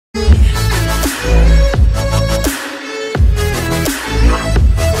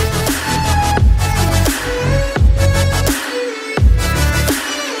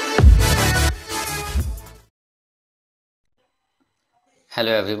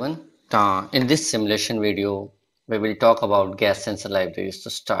Hello everyone. In this simulation video, we will talk about gas sensor libraries.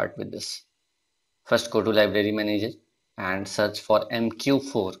 To start with this, first go to Library Manager and search for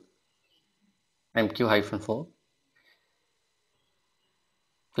MQ4, MQ-4.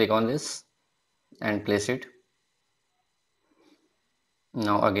 Click on this and place it.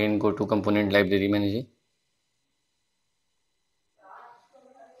 Now again go to Component Library Manager.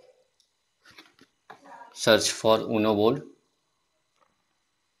 Search for Uno board.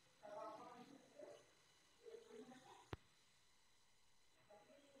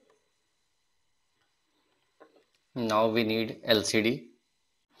 Now we need LCD.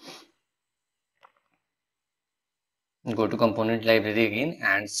 Go to Component Library again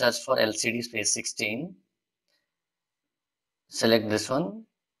and search for LCD space 16. Select this one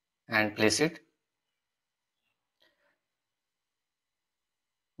and place it.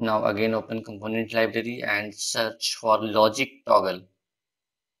 Now again open Component Library and search for Logic Toggle.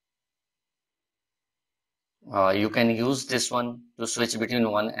 You can use this one to switch between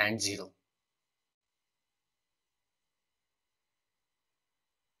 1 and 0.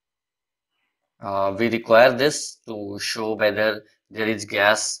 We require this to show whether there is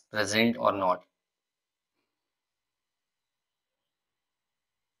gas present or not.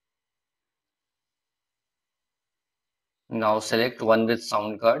 Now select one with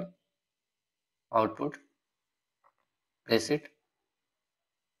sound card, output, place it.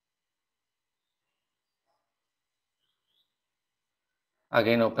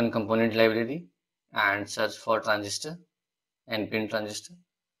 Again open component library and search for transistor, NPN transistor.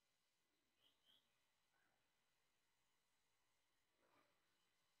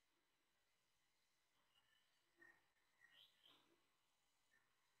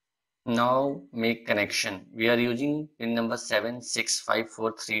 Now make connection. We are using pin number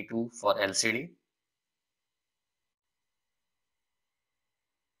 765432 for LCD.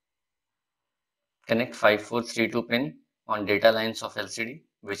 Connect 5432 pin on data lines of LCD,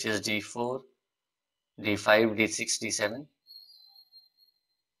 which is D4, D5, D6, D7.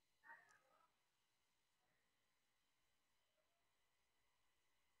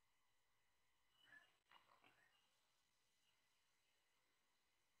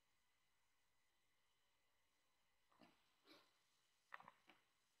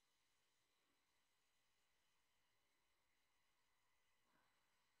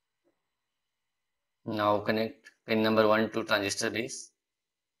 Now connect pin number 1 to transistor base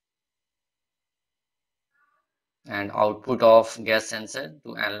and output of gas sensor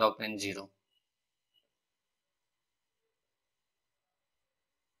to analog pin 0.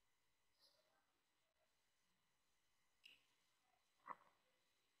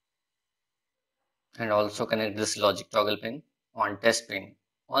 And also connect this logic toggle pin on test pin.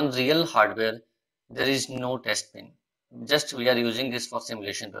 On real hardware, there is no test pin. Just we are using this for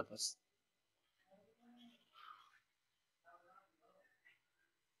simulation purpose.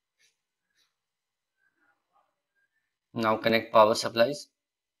 Now connect power supplies.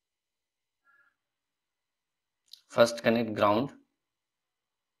 First connect ground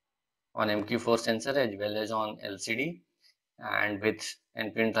on MQ-4 sensor as well as on LCD and with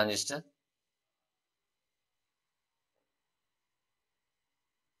NPN transistor.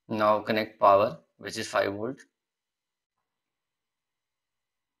 Now connect power, which is 5 volt.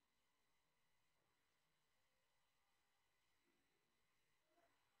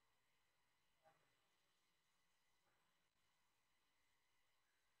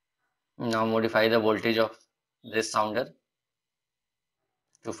 Now modify the voltage of this sounder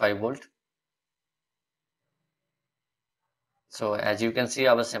to 5 volt. So as you can see,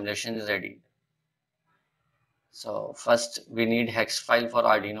 our simulation is ready. So first we need hex file for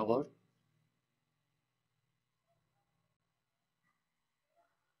Arduino board.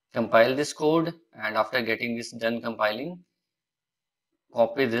 Compile this code, and after getting this done compiling,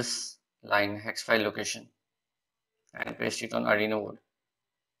 copy this line hex file location and paste it on Arduino board.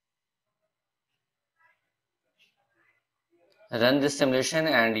 Run this simulation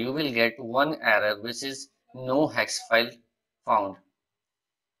and you will get one error, which is no hex file found.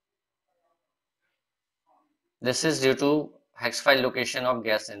 This is due to hex file location of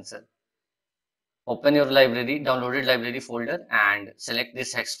gas sensor. Open your library, downloaded library folder and select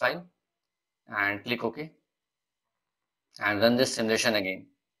this hex file and click OK and run this simulation again.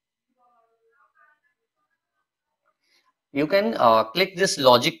 You can click this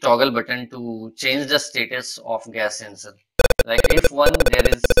logic toggle button to change the status of gas sensor. Like if 1, there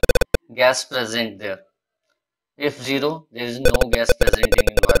is gas present there. If 0, there is no gas present in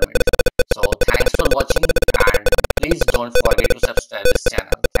environment. So thanks for watching and please don't forget to subscribe this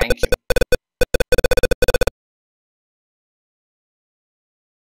channel. Thank you.